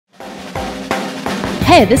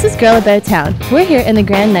Hey, this is Girl About Town. We're here in the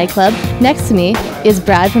Grand nightclub. Next to me is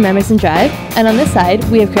Brad from Emerson Drive, and on this side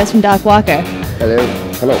we have Chris from Doc Walker. Hello.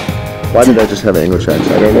 Hello. Why did I just have an English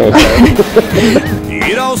accent? I don't know.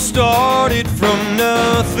 It all started from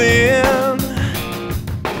nothing.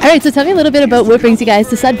 All right, so tell me a little bit about what brings you guys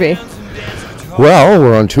to Sudbury. Well,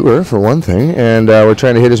 we're on tour for one thing, and we're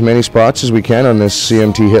trying to hit as many spots as we can on this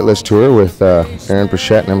CMT Hitlist tour with Aaron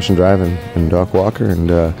Pichette and Emerson Drive and Doc Walker,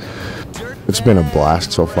 and it's been a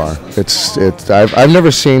blast so far. I've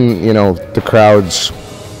never seen the crowds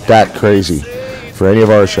that crazy for any of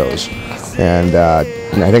our shows, and I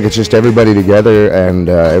think it's just everybody together and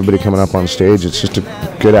everybody coming up on stage. It's just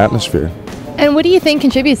a good atmosphere. And what do you think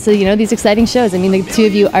contributes to these exciting shows? I mean, the two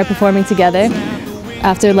of you are performing together.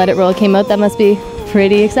 After Let It Roll came out, that must be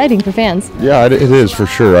pretty exciting for fans. Yeah, it is for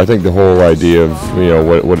sure. I think the whole idea of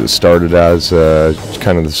what it started as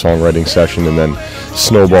kind of the songwriting session, and then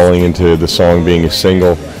snowballing into the song being a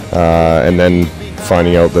single, and then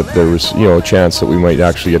finding out that there was a chance that we might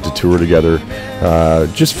actually get to tour together.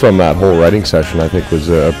 Just from that whole writing session, I think was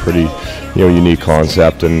a pretty unique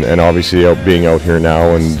concept, and obviously being out here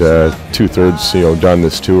now and 2/3 done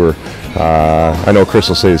this tour. I know Chris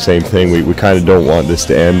will say the same thing. We kind of don't want this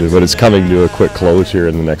to end, but it's coming to a quick close here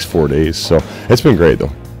in the next 4 days. So it's been great,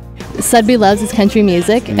 though. Sudbury loves its country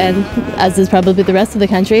music, and as does probably the rest of the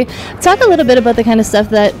country. Talk a little bit about the kind of stuff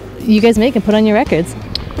that you guys make and put on your records.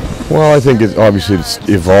 Well, I think it's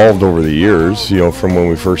evolved over the years, from when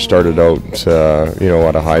we first started out,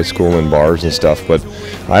 at a high school in bars and stuff. But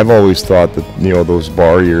I've always thought that, those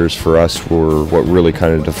bar years for us were what really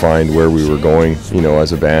kind of defined where we were going,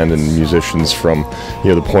 as a band and musicians, from,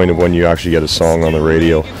 the point of when you actually get a song on the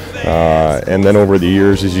radio. And then over the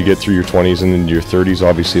years, as you get through your 20s and into your 30s,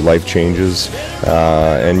 obviously life changes,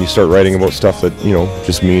 and you start writing about stuff that,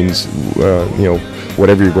 just means,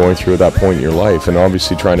 whatever you're going through at that point in your life, and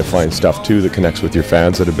obviously trying to find stuff too that connects with your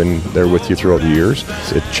fans that have been there with you throughout the years.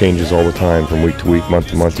 It changes all the time, from week to week, month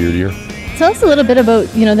to month, year to year. Tell us a little bit about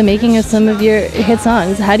the making of some of your hit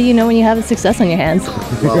songs. How do you know when you have a success on your hands?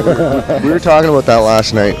 Well, we were talking about that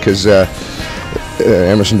last night because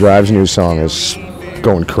Emerson Drive's new song is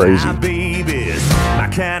going crazy.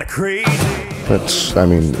 It's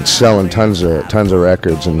selling tons of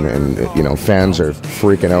records, and fans are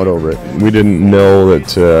freaking out over it. We didn't know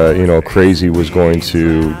that crazy was going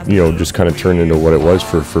to just kind of turn into what it was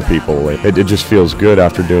for people. It just feels good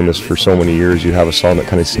after doing this for so many years. You have a song that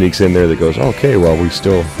kind of sneaks in there that goes, okay, well, we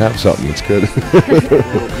still have something that's good.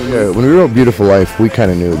 Yeah, when we wrote Beautiful Life, we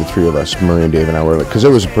kind of knew, the three of us, Murray and Dave and I, were because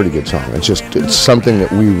it was a pretty good song. It's something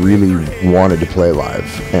that we really wanted to play live,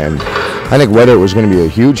 and I think whether it was going to be a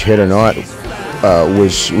huge hit or not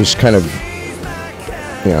was kind of,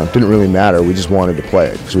 didn't really matter. We just wanted to play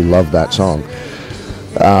it because we loved that song.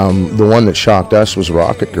 The one that shocked us was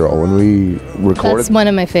Rocket Girl. When we recorded, that's one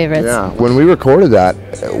of my favorites. Yeah, when we recorded that,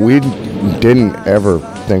 we didn't ever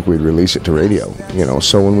think we'd release it to radio.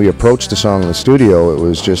 So when we approached the song in the studio, it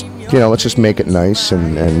was just, let's just make it nice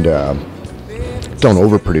and don't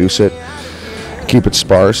overproduce it. Keep it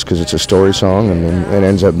sparse because it's a story song, and then it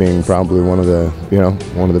ends up being probably one of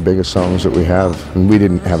the biggest songs that we have. And we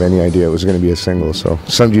didn't have any idea it was going to be a single, so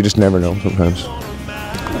you just never know sometimes.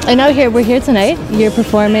 I know we're here tonight. You're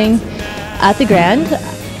performing at the Grand.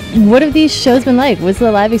 What have these shows been like? What's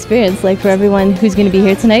the live experience like for everyone who's going to be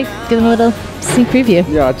here tonight? Give them a little sneak preview.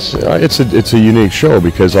 Yeah, it's a unique show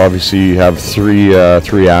because obviously you have three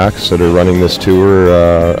acts that are running this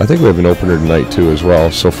tour. I think we have an opener tonight too as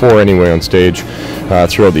well. So 4 anyway on stage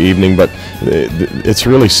throughout the evening. But it's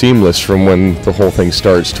really seamless from when the whole thing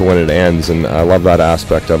starts to when it ends, and I love that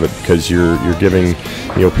aspect of it because you're giving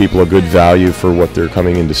people a good value for what they're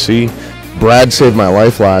coming in to see. Brad saved my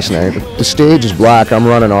life last night. The stage is black. I'm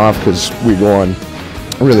running off because we go on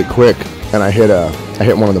really quick, and I hit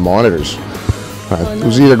one of the monitors. It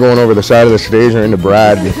was either going over the side of the stage or into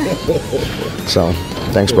Brad. So,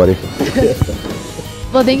 thanks, buddy.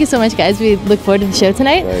 Well, thank you so much, guys. We look forward to the show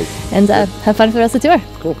tonight, and have fun for the rest of the tour.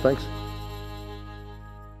 Cool, thanks.